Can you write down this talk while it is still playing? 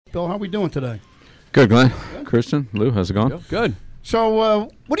Bill, how are we doing today? Good, Glenn. Christian, Lou, how's it going? Good. So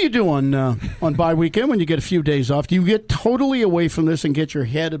what do you do on bye weekend when you get a few days off? Do you get totally away from this and get your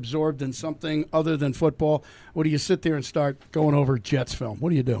head absorbed in something other than football? Or do you sit there and start going over Jets film?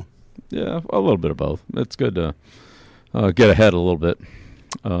 What do you do? Yeah, a little bit of both. It's good to get ahead a little bit,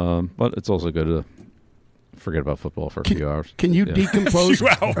 but it's also good to forget about football for a few hours. Can you decompose? Few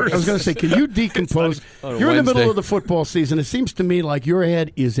hours. I was going to say, can you decompose? You're in the middle of the football season. It seems to me like your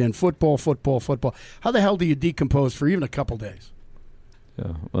head is in football. How the hell do you decompose for even a couple days?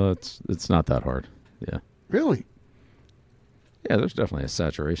 Yeah, well, it's not that hard. Yeah. Really? Yeah, there's definitely a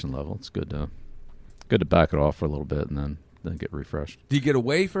saturation level. It's good to back it off for a little bit and then get refreshed. Do you get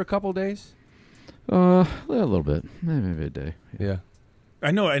away for a couple days? A little bit, maybe a day. Yeah.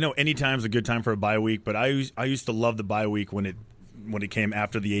 I know. Any time's a good time for a bye week, but I used to love the bye week when it came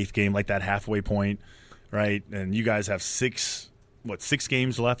after the 8th game, like that halfway point, right? And you guys have 6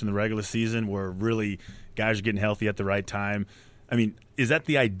 games left in the regular season where really guys are getting healthy at the right time. I mean, is that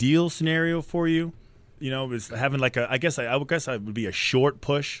the ideal scenario for you? You know, is having like I guess I would be a short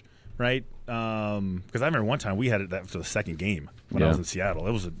push, right? Because I remember one time we had it after the second game when I was in Seattle.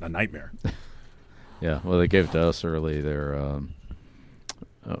 It was a nightmare. Yeah, well, they gave it to us early there.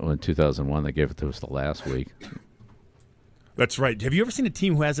 In 2001, they gave it to us the last week. That's right. Have you ever seen a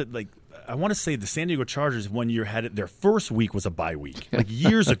team who has it like? I want to say the San Diego Chargers one year had it. Their first week was a bye week, like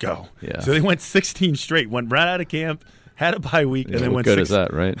years ago. Yeah. So they went 16 straight, went right out of camp, had a bye week, and then what went. Good 6. is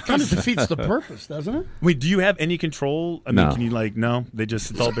that, right? Kind of defeats the purpose, doesn't it? Wait, do you have any control? I mean, No. can you no? They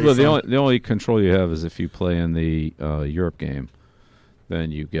just it's all based Well, on. the only control you have is if you play in the Europe game, then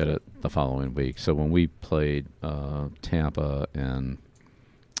you get it the following week. So when we played Tampa and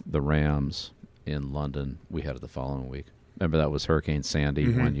the Rams in London, we had it the following week. Remember, that was Hurricane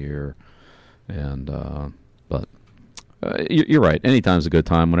Sandy one year, and but you're right. Anytime's a good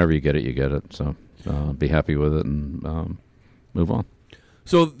time. Whenever you get it, you get it. So be happy with it and move on.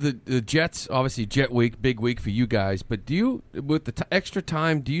 So the Jets, obviously Jet Week, big week for you guys. But do you, with the extra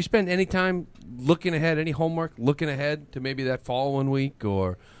time, do you spend any time looking ahead, any homework, looking ahead to maybe that following week,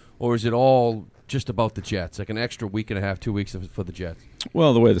 or is it all just about the Jets, like an extra week and a half, 2 weeks for the Jets?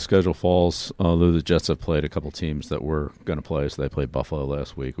 Well, the way the schedule falls, the Jets have played a couple teams that were going to play. So they played Buffalo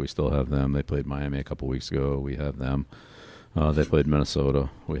last week. We still have them. They played Miami a couple weeks ago. We have them. They played Minnesota.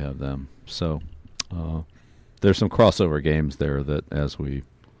 We have them. So there's some crossover games there that as we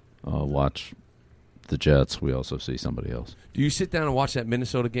watch the Jets, we also see somebody else. Do you sit down and watch that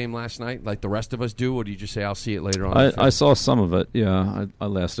Minnesota game last night like the rest of us do, or do you just say, I'll see it later on? I saw some of it, yeah. I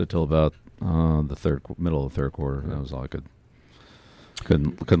lasted till about the middle of the third quarter. That was all I could.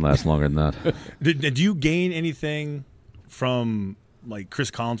 Couldn't last longer than that. Did you gain anything from like Chris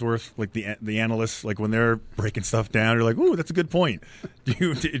Collinsworth, like the analysts, like when they're breaking stuff down? You're like, "Ooh, that's a good point."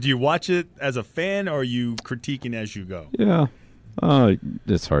 Do you watch it as a fan, or are you critiquing as you go? Yeah,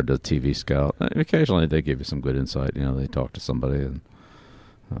 it's hard to TV scout. Occasionally, they give you some good insight. You know, they talk to somebody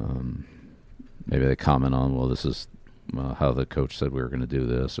and maybe they comment on, well, this is how the coach said we were going to do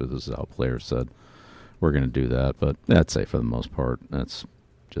this, or this is how players said we're going to do that. But I'd say for the most part, that's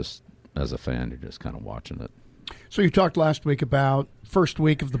just, as a fan, you're just kind of watching it. So you talked last week about first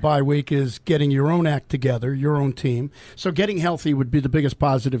week of the bye week is getting your own act together, your own team. So getting healthy would be the biggest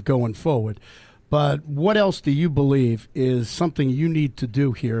positive going forward. But what else do you believe is something you need to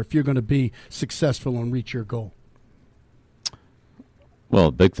do here if you're going to be successful and reach your goal? Well,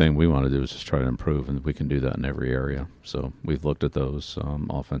 the big thing we want to do is just try to improve, and we can do that in every area. So we've looked at those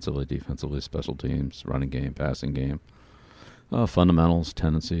offensively, defensively, special teams, running game, passing game, fundamentals,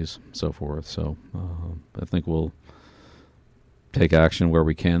 tendencies, so forth. So I think we'll take action where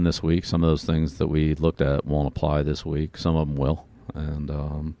we can this week. Some of those things that we looked at won't apply this week. Some of them will, and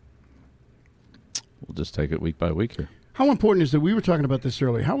we'll just take it week by week here. How important is that? We were talking about this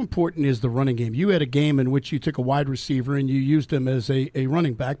earlier. How important is the running game? You had a game in which you took a wide receiver and you used him as a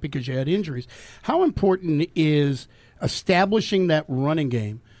running back because you had injuries. How important is establishing that running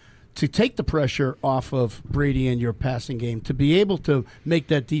game to take the pressure off of Brady and your passing game, to be able to make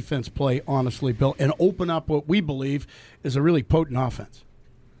that defense play honestly, Bill, and open up what we believe is a really potent offense?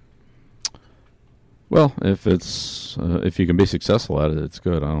 Well, if you can be successful at it, it's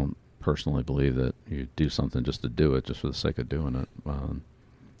good. I don't personally believe that you do something just to do it, just for the sake of doing it.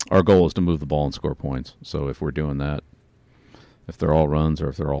 Our goal is to move the ball and score points. So if we're doing that, if they're all runs or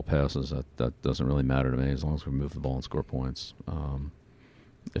if they're all passes, that doesn't really matter to me as long as we move the ball and score points.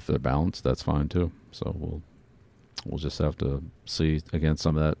 If they're balanced, that's fine too. So we'll just have to see. Again,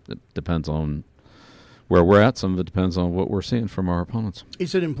 some of that it depends on where we're at. Some of it depends on what we're seeing from our opponents.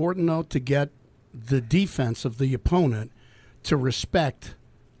 Is it important, though, to get the defense of the opponent to respect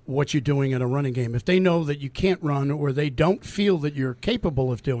what you're doing in a running game. If they know that you can't run or they don't feel that you're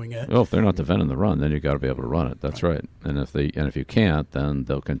capable of doing it. Well, if they're not defending the run, then you got to be able to run it. That's right. And if you can't, then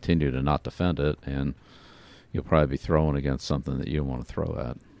they'll continue to not defend it, and you'll probably be throwing against something that you don't want to throw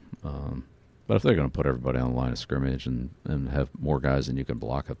at. But if they're going to put everybody on the line of scrimmage and have more guys than you can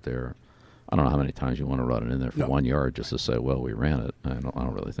block up there, I don't know how many times you want to run it in there for 1 yard just to say, well, we ran it. I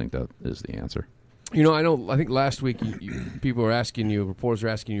don't really think that is the answer. I think last week people were asking you, reporters were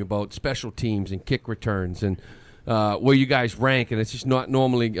asking you about special teams and kick returns and where you guys rank, and it's just not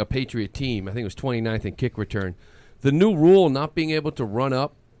normally a Patriot team. I think it was 29th in kick return. The new rule, not being able to run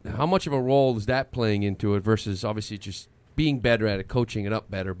up, how much of a role is that playing into it versus obviously just being better at it, coaching it up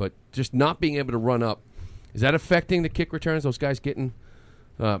better, but just not being able to run up, is that affecting the kick returns, those guys getting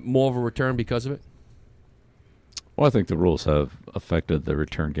more of a return because of it? Well, I think the rules have affected the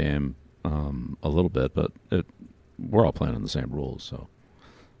return game a little bit, but we're all playing on the same rules, so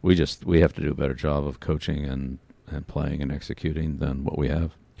we have to do a better job of coaching and playing and executing than what we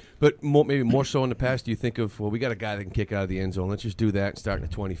have. But maybe more so in the past, do you think of, well, we got a guy that can kick out of the end zone, let's just do that and start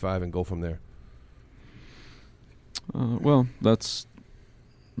at 25 and go from there? Well, that's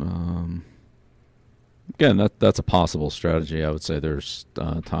again, that's a possible strategy. I would say there's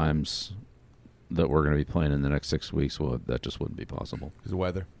times that we're going to be playing in the next 6 weeks. Well, that just wouldn't be possible Because of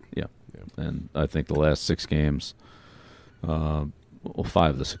weather. Yeah, and I think the last 6 games, well,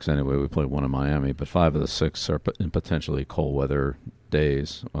 5 of the 6 anyway. We played 1 in Miami, but 5 of the 6 are in potentially cold weather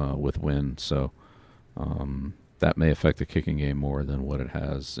days with wind. So that may affect the kicking game more than what it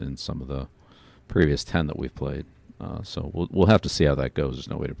has in some of the previous 10 that we've played. So we'll have to see how that goes. There's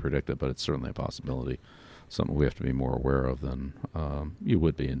no way to predict it, but it's certainly a possibility. Something we have to be more aware of than you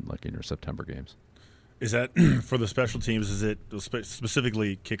would be in your September games. Is that for the special teams? Is it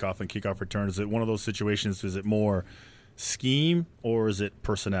specifically kickoff and kickoff return? Is it one of those situations? Is it more scheme or is it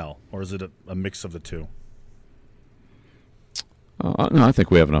personnel, or is it a mix of the two? No, I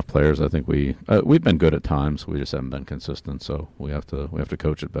think we have enough players. I think we've been good at times. We just haven't been consistent. So we have to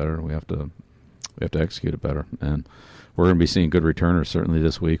coach it better. We have to execute it better. And we're going to be seeing good returners certainly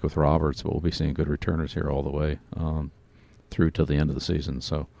this week with Roberts, but we'll be seeing good returners here all the way through till the end of the season.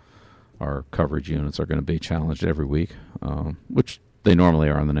 So our coverage units are going to be challenged every week, which they normally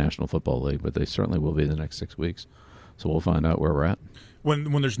are in the National Football League, but they certainly will be the next 6 weeks. So we'll find out where we're at.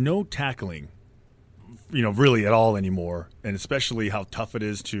 When there's no tackling, really at all anymore, and especially how tough it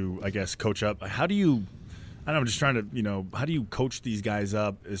is to, I guess, coach up. How do you? I'm just trying to, how do you coach these guys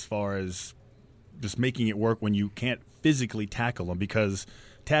up as far as just making it work when you can't physically tackle them? Because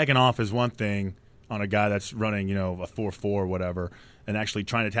tagging off is one thing on a guy that's running, a 4.4 or whatever, and actually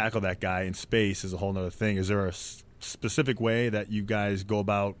trying to tackle that guy in space is a whole other thing. Is there a specific way that you guys go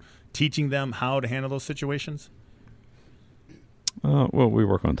about teaching them how to handle those situations? Well, we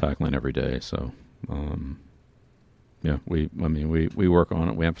work on tackling every day, so we work on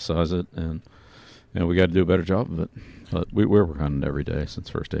it, we emphasize it, and we got to do a better job of it. But we work on it every day since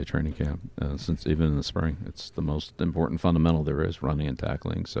first day of training camp, since even in the spring. It's the most important fundamental there is, running and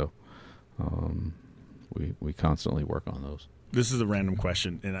tackling. So we constantly work on those. This is a random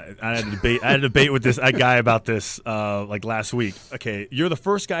question, and I had a debate with this guy about this like last week. Okay, you're the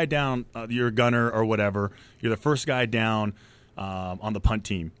first guy down. You're a gunner or whatever. You're the first guy down on the punt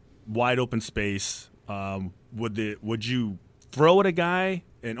team. Wide open space. Would you throw at a guy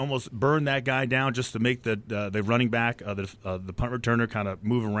and almost burn that guy down just to make the running back, the punt returner, kind of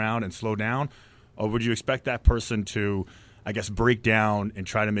move around and slow down, or would you expect that person to, I guess, break down and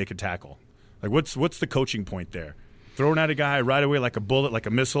try to make a tackle? Like, what's the coaching point there? Throwing at a guy right away like a bullet, like a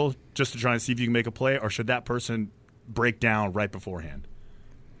missile, just to try and see if you can make a play, or should that person break down right beforehand?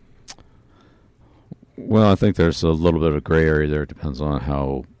 Well, I think there's a little bit of a gray area there. It depends on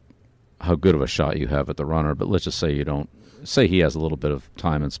how good of a shot you have at the runner. But let's just say you don't. Say he has a little bit of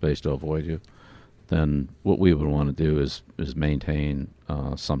time and space to avoid you. Then what we would want to do is maintain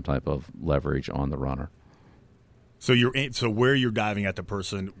some type of leverage on the runner. So where you're diving at the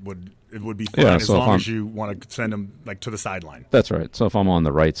person would be fine as long as you want to send them like to the sideline. That's right. So if I'm on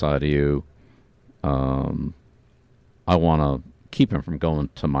the right side of you, I want to keep him from going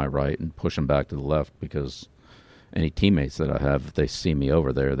to my right and push him back to the left, because any teammates that I have, if they see me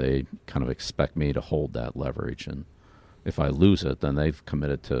over there, they kind of expect me to hold that leverage. And if I lose it, then they've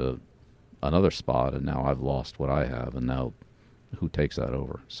committed to another spot, and now I've lost what I have, and now who takes that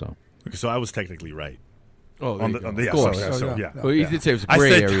over? So I was technically right. Oh, there on you the, go. yeah, Of course. yeah. Well, you did say it was a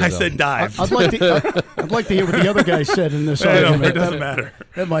gray area. I though. said dive. I'd like to hear what the other guy said in this I know, argument. it doesn't matter.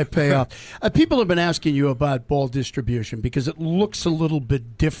 That might pay off. People have been asking you about ball distribution because it looks a little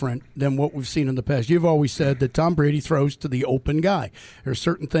bit different than what we've seen in the past. You've always said that Tom Brady throws to the open guy. There are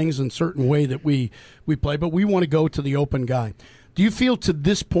certain things in certain way that we play, but we want to go to the open guy. Do you feel to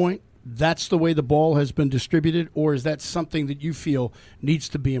this point that's the way the ball has been distributed, or is that something that you feel needs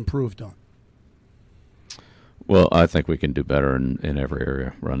to be improved on? Well, I think we can do better in every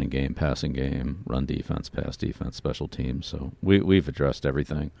area: running game, passing game, run defense, pass defense, special teams. So we've addressed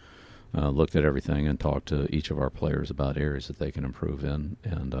everything, looked at everything, and talked to each of our players about areas that they can improve in.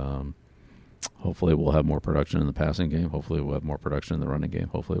 And hopefully we'll have more production in the passing game. Hopefully we'll have more production in the running game.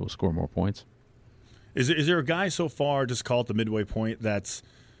 Hopefully we'll score more points. Is there a guy so far, just call it the midway point, that's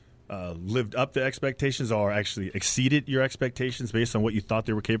lived up to expectations or actually exceeded your expectations based on what you thought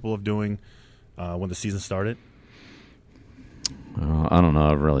they were capable of doing when the season started? I don't know. I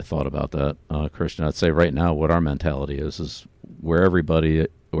haven't really thought about that, Christian. I'd say right now what our mentality is wherever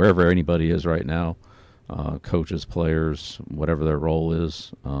anybody is right now, coaches, players, whatever their role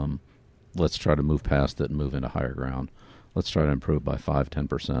is, let's try to move past it and move into higher ground. Let's try to improve by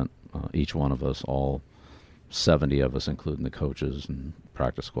 5-10%. Each one of us, all 70 of us, including the coaches and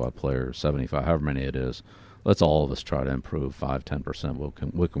practice squad players, 75, however many it is. Let's all of us try to improve 5-10%.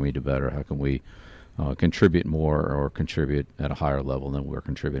 What can we do better? How can we contribute more or contribute at a higher level than we're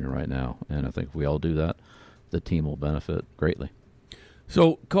contributing right now? And I think if we all do that, the team will benefit greatly.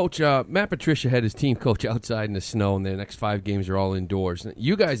 So, Coach, Matt Patricia had his team coach outside in the snow, and the next 5 games are all indoors.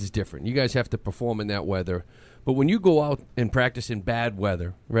 You guys is different. You guys have to perform in that weather. But when you go out and practice in bad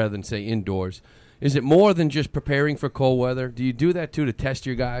weather rather than, say, indoors, is it more than just preparing for cold weather? Do you do that, too, to test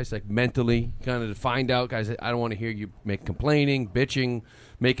your guys, like mentally, kind of to find out, guys, I don't want to hear you make complaining, bitching,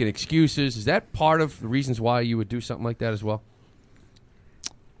 making excuses? Is that part of the reasons why you would do something like that as well?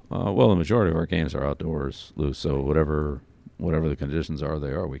 Well, the majority of our games are outdoors, Lou, so whatever the conditions are,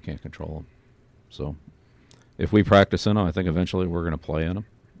 they are. We can't control them. So if we practice in them, I think eventually we're going to play in them.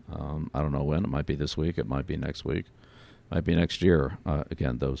 I don't know when. It might be this week. It might be next week. It might be next year.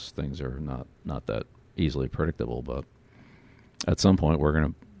 Again, those things are not that easily predictable, but at some point we're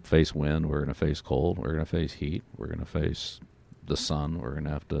going to face wind. We're going to face cold. We're going to face heat. We're going to face the sun. We're going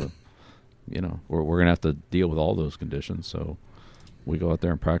to have to, we're going to have to deal with all those conditions. So we go out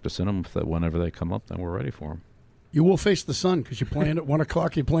there and practice in them. Whenever they come up, then we're ready for them. You will face the sun because you're playing at 1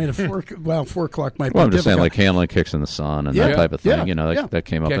 o'clock. You're playing at 4. Well, 4 o'clock might be Well, I'm just saying, difficult. like handling kicks in the sun and that type of thing. That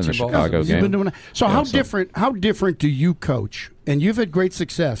came up in the Catching balls. Chicago You've game. been doing that. So how different do you coach? And you've had great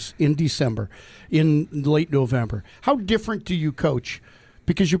success in December, in late November. How different do you coach?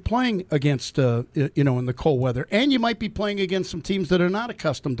 Because you're playing against, in the cold weather, and you might be playing against some teams that are not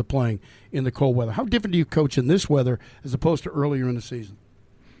accustomed to playing in the cold weather. How different do you coach in this weather as opposed to earlier in the season?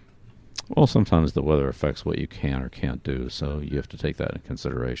 Well, sometimes the weather affects what you can or can't do, so you have to take that into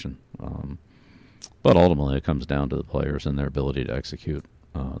consideration. But ultimately, it comes down to the players and their ability to execute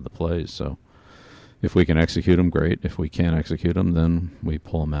the plays. So if we can execute them, great. If we can't execute them, then we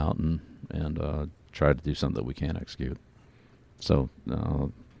pull them out and try to do something that we can execute. So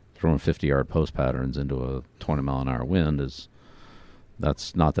throwing 50-yard post patterns into a 20-mile-an-hour wind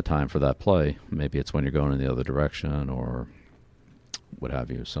that's not the time for that play. Maybe it's when you're going in the other direction or what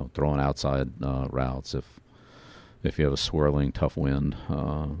have you. So throwing outside routes, if you have a swirling, tough wind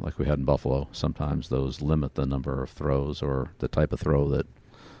like we had in Buffalo, sometimes those limit the number of throws or the type of throw that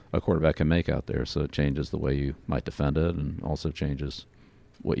a quarterback can make out there. So it changes the way you might defend it and also changes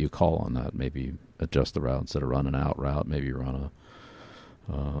what you call on that. Maybe adjust the route instead of run an out route. Maybe you run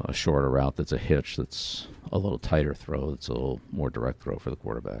a shorter route that's a hitch, that's a little tighter throw, that's a little more direct throw for the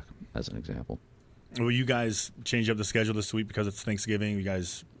quarterback, as an example. Will you guys change up the schedule this week because it's Thanksgiving? You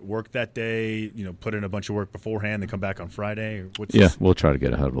guys work that day, put in a bunch of work beforehand, then come back on Friday? We'll try to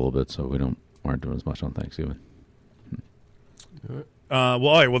get ahead a little bit so we aren't doing as much on Thanksgiving. All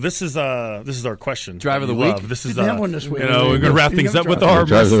right. Well, this is our question. Drive of the week. This is Didn't have one this week. we're going to wrap things up with our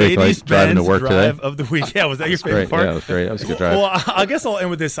Drive of the week, like driving to Mercedes-Benz work drive today? of the week. Yeah, was that your That's favorite great. part? Yeah, it was great. That was a good drive. Well, I guess I'll end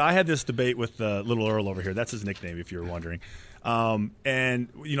with this. I had this debate with Little Earl over here. That's his nickname, if you were wondering. And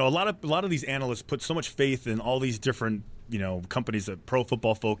a lot of these analysts put so much faith in all these different companies, that Pro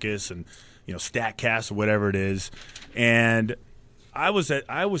Football Focus and StatCast or whatever it is. And I was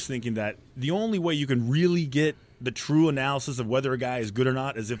thinking that the only way you can really get the true analysis of whether a guy is good or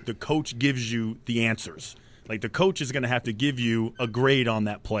not is if the coach gives you the answers. Like the coach is going to have to give you a grade on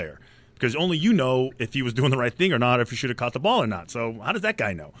that player because only you know if he was doing the right thing or not, if he should have caught the ball or not. So how does that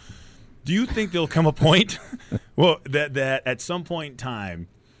guy know? Do you think there'll come a point that at some point in time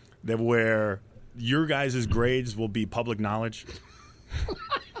that where your guys' grades will be public knowledge?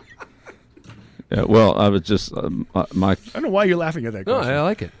 Yeah, well, I was just my I don't know why you're laughing at that No, question. I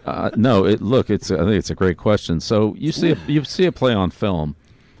like it. no. I think it's a great question. So you see a play on film,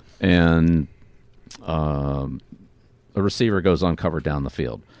 and a receiver goes uncovered down the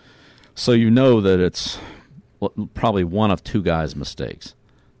field. So you know that it's probably one of two guys' mistakes,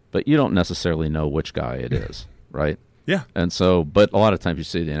 but you don't necessarily know which guy it is, right? Yeah. And so, but a lot of times you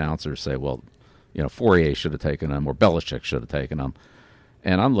see the announcers say, well, Fourier should have taken him or Belichick should have taken him.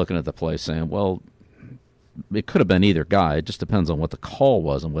 And I'm looking at the play saying, well, it could have been either guy. It just depends on what the call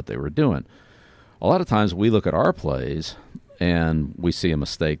was and what they were doing. A lot of times we look at our plays and we see a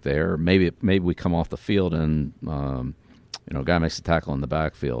mistake there. Maybe we come off the field and, a guy makes a tackle in the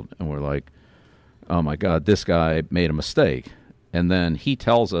backfield and we're like, oh, my God, this guy made a mistake. And then he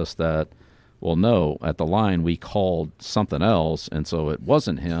tells us that, well, no, at the line we called something else, and so it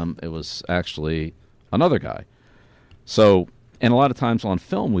wasn't him. It was actually another guy. So, and a lot of times on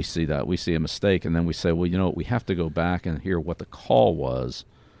film we see that. We see a mistake, and then we say, well, we have to go back and hear what the call was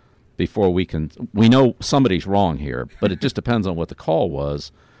before we know somebody's wrong here, but it just depends on what the call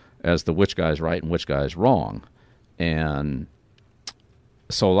was as to which guy's right and which guy's wrong. And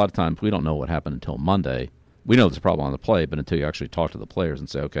so a lot of times we don't know what happened until Monday. We know there's a problem on the play, but until you actually talk to the players and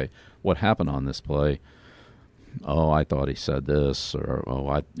say, okay, what happened on this play? Oh, I thought he said this,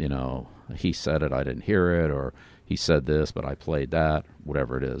 or, he said it, I didn't hear it, or he said this, but I played that,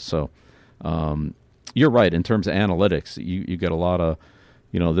 whatever it is. So you're right. In terms of analytics, you get a lot of,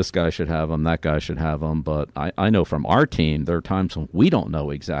 this guy should have them, that guy should have them. But I know from our team, there are times when we don't know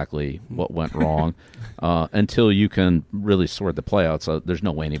exactly what went wrong until you can really sort the play out. So there's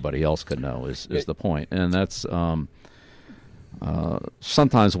no way anybody else could know is the point. And that's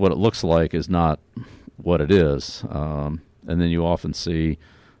sometimes what it looks like is not what it is. And then you often see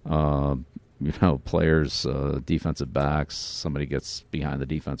players, defensive backs, somebody gets behind the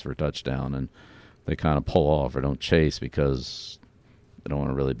defense for a touchdown and they kind of pull off or don't chase because they don't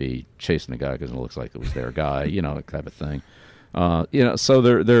want to really be chasing the guy because it looks like it was their guy, that type of thing. So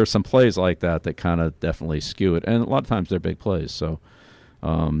there are some plays like that kind of definitely skew it. And a lot of times they're big plays. So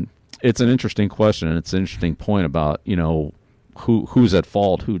it's an interesting question, and it's an interesting point about, who's at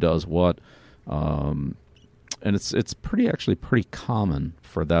fault, who does what. And it's pretty common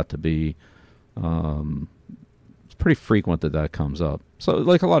for that to be it's pretty frequent that comes up. So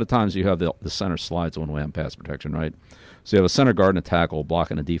like a lot of times you have the center slides one way on pass protection, right? So you have a center guard and a tackle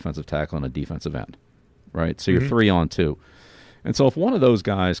blocking a defensive tackle and a defensive end, right? So you're 3-on-2. And so if one of those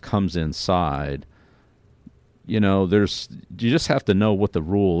guys comes inside, you just have to know what the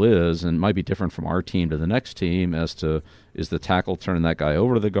rule is, and it might be different from our team to the next team as to, is the tackle turning that guy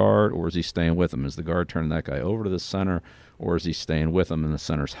over to the guard, or is he staying with him? Is the guard turning that guy over to the center, or is he staying with him and the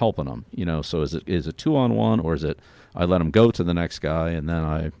center's helping him? So is it 2-on-1, or is it I let him go to the next guy and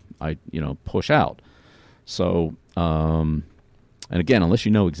then I push out? So, and again, unless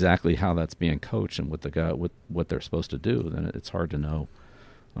you know exactly how that's being coached and what they're supposed to do, then it's hard to know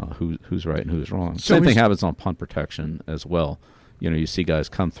who's right and who's wrong. So Same thing happens on punt protection as well. You see guys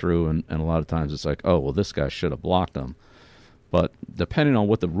come through, and a lot of times it's like, oh, well, this guy should have blocked him. But depending on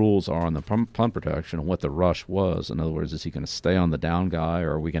what the rules are on the punt protection and what the rush was, in other words, is he going to stay on the down guy,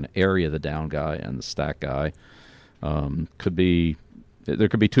 or are we going to area the down guy and the stack guy? There could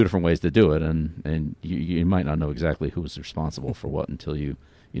be two different ways to do it, and you might not know exactly who was responsible for what until you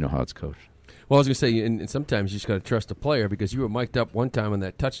know how it's coached. Well, I was going to say, and sometimes you just got to trust the player, because you were mic'd up one time on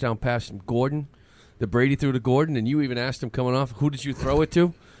that touchdown pass from Gordon, that Brady threw to Gordon, and you even asked him coming off, who did you throw it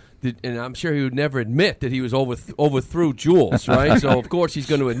to? And I'm sure he would never admit that he was overthrew Jules, right? So, of course, he's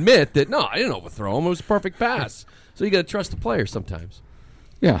going to admit that, no, I didn't overthrow him. It was a perfect pass. So you got to trust the player sometimes.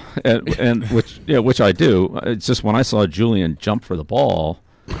 Yeah, and which I do. It's just when I saw Julian jump for the ball,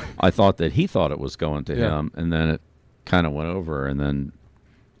 I thought that he thought it was going to him, and then it kind of went over, and then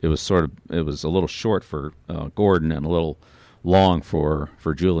it was a little short for Gordon and a little long for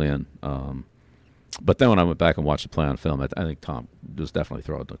Julian. But then when I went back and watched the play on film, I think Tom was definitely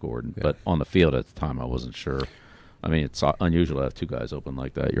throwing to Gordon. Yeah. But on the field at the time, I wasn't sure. I mean, it's unusual to have two guys open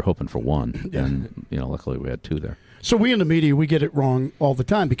like that. You're hoping for one, and luckily we had two there. So we in the media, we get it wrong all the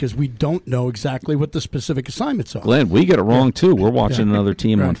time because we don't know exactly what the specific assignments are. Glenn, we get it wrong too. We're watching another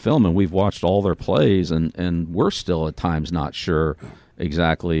team on film, and we've watched all their plays, and we're still at times not sure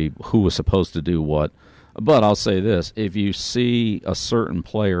exactly who was supposed to do what. But I'll say this, if you see a certain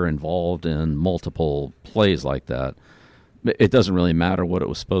player involved in multiple plays like that, it doesn't really matter what it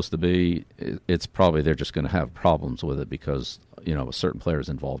was supposed to be. It's probably they're just going to have problems with it because, a certain player is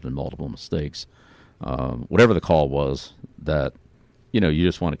involved in multiple mistakes. Whatever the call was, that, you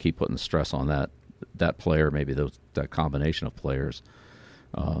just want to keep putting the stress on that that player, maybe that combination of players.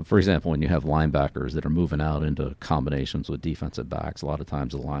 For example, when you have linebackers that are moving out into combinations with defensive backs, a lot of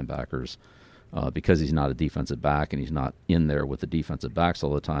times the linebackers, because he's not a defensive back and he's not in there with the defensive backs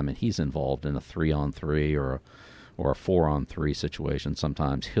all the time, and he's involved in a 3-on-3 or a 4-on-3 situation,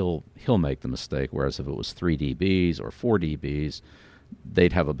 sometimes he'll make the mistake. Whereas if it was 3 DBs or 4 DBs,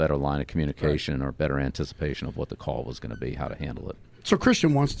 they'd have a better line of communication or better anticipation of what the call was going to be, how to handle it. So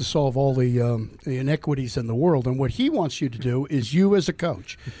Christian wants to solve all the inequities in the world, and what he wants you to do is, you as a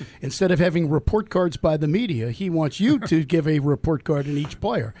coach, instead of having report cards by the media, he wants you to give a report card in each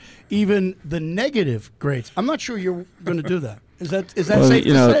player, even the negative grades. I'm not sure you're going to do that. Is that safe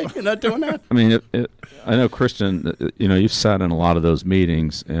to say? You're not doing that? I mean, I know, Christian, you've sat in a lot of those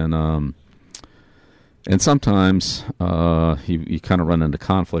meetings, and sometimes you kind of run into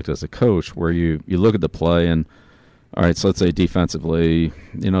conflict as a coach where you look at the play and, all right, so let's say defensively,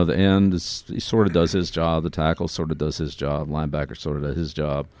 the end, he sort of does his job. The tackle sort of does his job. Linebacker sort of does his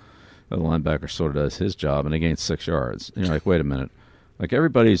job. The linebacker sort of does his job, and they gain 6 yards. And you're like, wait a minute. Like,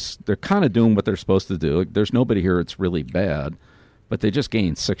 they're kind of doing what they're supposed to do. Like, there's nobody here that's really bad, but they just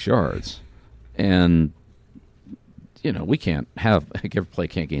gained 6 yards. And, we can't have, every play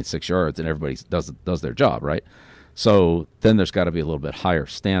can't gain 6 yards and everybody does their job, right? So then there's got to be a little bit higher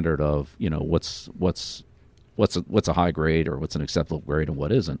standard of, what's a high grade or what's an acceptable grade and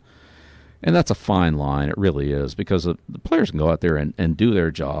what isn't. And that's a fine line. It really is, because the players can go out there and do their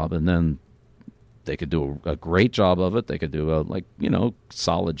job, and then they could do a great job of it. They could do a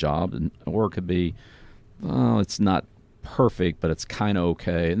solid job, or it could be, it's not perfect, but it's kind of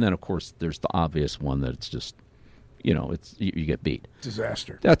okay. And then, of course, there's the obvious one that it's just, it's you get beat.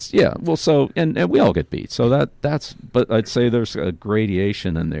 Disaster. That's well. So and we all get beat. So that's. But I'd say there's a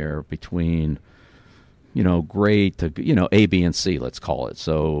gradation in there between, grade to, A, B, and C, let's call it.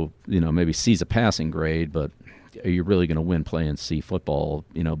 So, maybe C's a passing grade, but are you really going to win playing C football?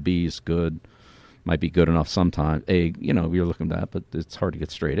 B is good, might be good enough sometimes. A, you're looking at that, but it's hard to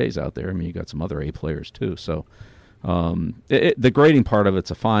get straight A's out there. I mean, you got some other A players too. So the grading part of it's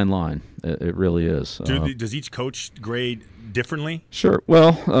a fine line. It really is. Does each coach grade differently? Sure.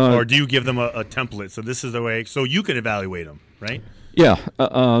 Well, or do you give them a template? So this is the way, so you can evaluate them, right? Yeah.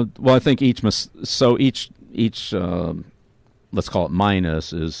 Well, I think each let's call it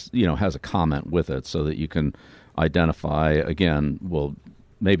minus is, has a comment with it so that you can identify, again, well,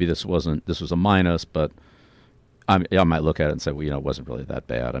 maybe this was a minus, but I might look at it and say, well, it wasn't really that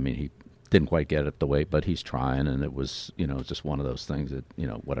bad. I mean, he didn't quite get it the way, but he's trying, and it was, just one of those things that,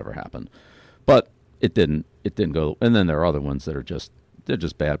 whatever happened. But it didn't go. And then there are other ones that are they're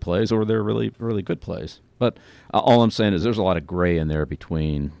just bad plays, or they're really, really good plays. But all I'm saying is there's a lot of gray in there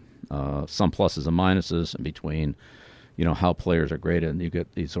between some pluses and minuses, and between, how players are graded. And you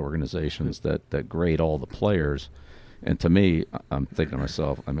get these organizations that grade all the players. And to me, I'm thinking to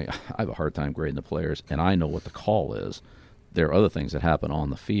myself, I mean, I have a hard time grading the players, and I know what the call is. There are other things that happen on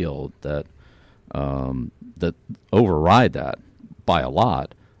the field that override that by a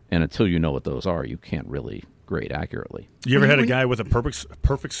lot. And until you know what those are, you can't really grade accurately. You ever had a guy with a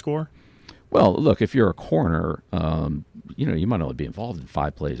perfect score? Well, look, if you're a corner, you might only be involved in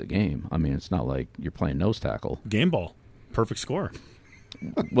 5 plays a game. I mean, it's not like you're playing nose tackle. Game ball, perfect score.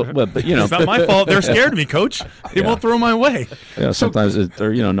 But it's not my fault. They're scared of me, Coach. They won't throw my way. Yeah, sometimes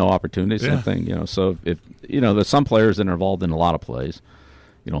there no opportunities. Yeah. Something. So if there's some players that are involved in a lot of plays.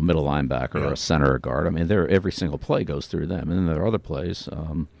 Middle linebacker or a center or guard. I mean, every single play goes through them, and then there are other plays.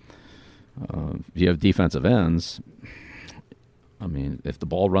 You have defensive ends. I mean, if the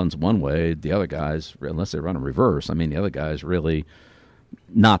ball runs one way, the other guys, unless they run a reverse, I mean, the other guy's really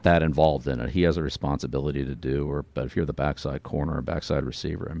not that involved in it. He has a responsibility to do. But if you're the backside corner or backside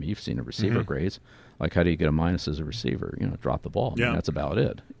receiver, I mean, you've seen a receiver grades. Like, how do you get a minus as a receiver? Drop the ball. I mean, that's about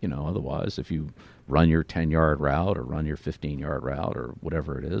it. Otherwise, if you run your 10-yard route or run your 15-yard route or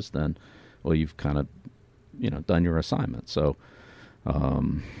whatever it is, then, well, you've kind of, done your assignment. So,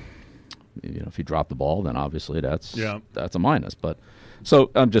 if you drop the ball, then obviously that's a minus. But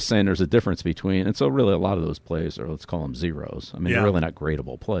so I'm just saying there's a difference between, and so really a lot of those plays are, let's call them zeros. I mean, they're really not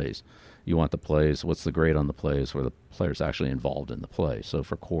gradable plays. You want the plays, what's the grade on the plays where the player's actually involved in the play? So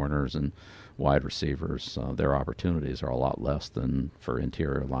for corners and wide receivers, their opportunities are a lot less than for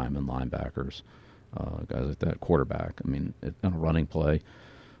interior linemen, linebackers, guys like that, quarterback. I mean, on a running play,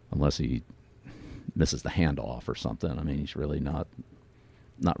 unless he misses the handoff or something, I mean, he's really not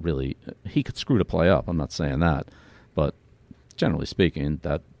really. He could screw the play up. I'm not saying that, but generally speaking,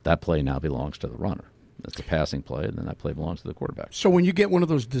 that play now belongs to the runner. That's a passing play, and then that play belongs to the quarterback. So when you get one of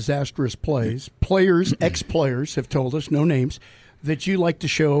those ex-players have told us, no names, that you like to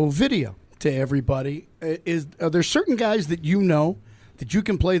show video to everybody. Are there certain guys that you know that you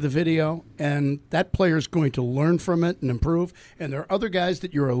can play the video and that player is going to learn from it and improve? And there are other guys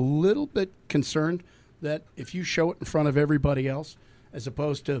that you're a little bit concerned that if you show it in front of everybody else, as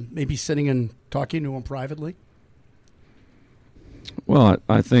opposed to maybe sitting and talking to them privately? Well,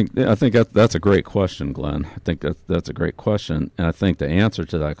 I think that's a great question, Glenn. I think that's a great question, and I think the answer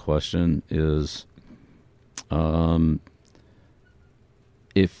to that question is,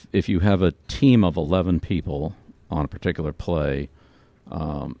 if you have a team of 11 people on a particular play,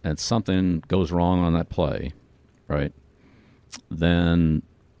 and something goes wrong on that play, right? Then,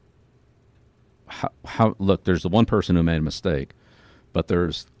 how look? There's the one person who made a mistake, but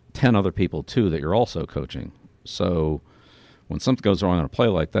there's 10 other people too that you're also coaching. So when something goes wrong on a play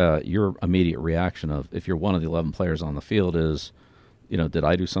like that, your immediate reaction of, if you're one of the 11 players on the field, is, did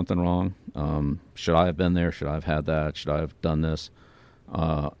I do something wrong? Should I have been there? Should I have had that? Should I have done this?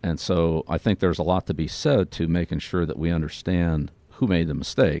 And so I think there's a lot to be said to making sure that we understand who made the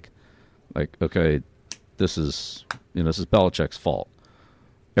mistake. Like, okay, this is Belichick's fault.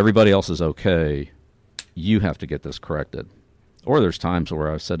 Everybody else is okay. You have to get this corrected. Or there's times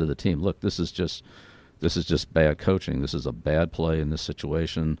where I've said to the team, look, this is just bad coaching. This is a bad play in this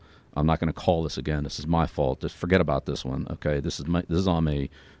situation. I'm not going to call this again. This is my fault. Just forget about this one. Okay, this is on me.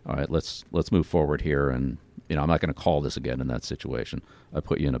 All right, let's move forward here. And I'm not going to call this again in that situation. I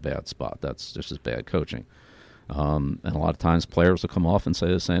put you in a bad spot. That's just as bad coaching. And a lot of times players will come off and say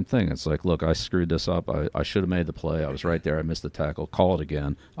the same thing. It's like, look, I screwed this up. I should have made the play. I was right there. I missed the tackle. Call it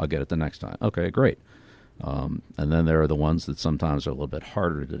again. I'll get it the next time. Okay, great. And then there are the ones that sometimes are a little bit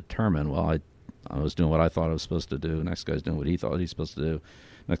harder to determine. Well, I was doing what I thought I was supposed to do. Next guy's doing what he thought he's supposed to do.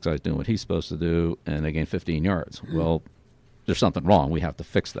 Next guy's doing what he's supposed to do, and they gain 15 yards. Well, there's something wrong. We have to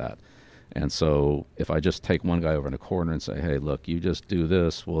fix that. And so if I just take one guy over in a corner and say, hey, look, you just do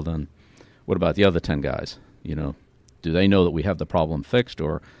this, well, then what about the other 10 guys? Do they know that we have the problem fixed?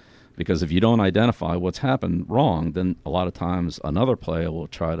 Or because if you don't identify what's happened wrong, then a lot of times another player will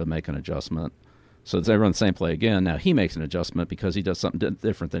try to make an adjustment. So they run the same play again. Now he makes an adjustment because he does something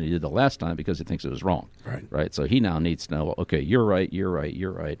different than he did the last time because he thinks it was wrong. Right. So he now needs to know, well, okay, you're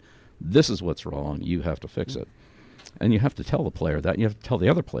right. This is what's wrong. You have to fix it. And you have to tell the player that. You have to tell the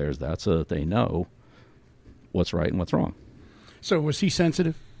other players that so that they know what's right and what's wrong. So was he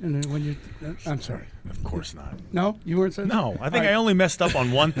sensitive? When you, I'm sorry. Of course not. No, you weren't sensitive. No, I think I only messed up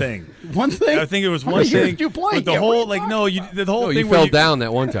on one thing. One thing? I think it was one thing. You played the whole the whole thing. You fell down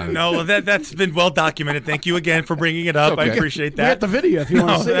that one time. No, that's been well documented. Thank you again for bringing it up. Okay. I appreciate that. We got the video if you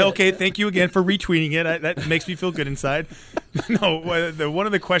want to see it. Okay, thank you again for retweeting it. That makes me feel good inside. No, one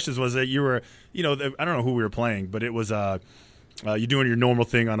of the questions was that you were, I don't know who we were playing, but it was you doing your normal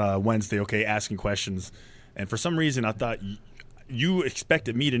thing on a Wednesday, okay, asking questions, and for some reason I thought you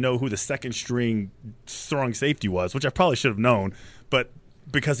expected me to know who the second string strong safety was, which I probably should have known, but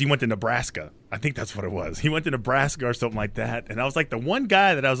because he went to Nebraska. I think that's what it was. He went to Nebraska or something like that, and I was like the one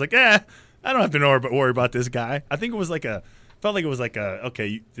guy that I was like, I don't have to worry about this guy. I think it was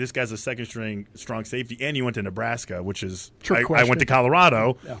okay, this guy's a second string strong safety, and he went to Nebraska, which is I went to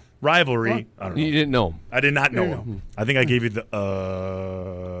Colorado, rivalry. I don't know. You didn't know him. I did not know him. I think I gave you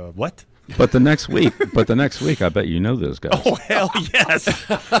the what? But the next week, I bet you know those guys. Oh hell yes!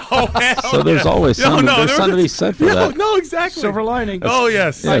 Oh hell. So there's always something to be said for that. No, exactly. Silver lining. Oh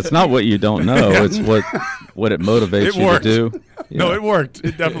yes. Yeah, it's not what you don't know. It's what it motivates you to do. Yeah. No, it worked.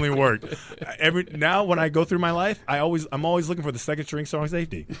 It definitely worked. Now when I go through my life, I'm always looking for the second string strong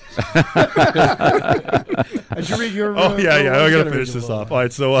safety. Did you read your? I got to finish this off. All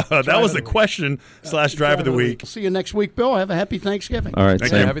right, so that was the question / drive of the week. See you next week, Bill. Have a happy Thanksgiving. All right,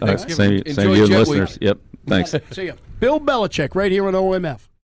 Happy Thanksgiving. Same to you, listeners. Yep. Thanks. See you. Bill Belichick, right here on OMF.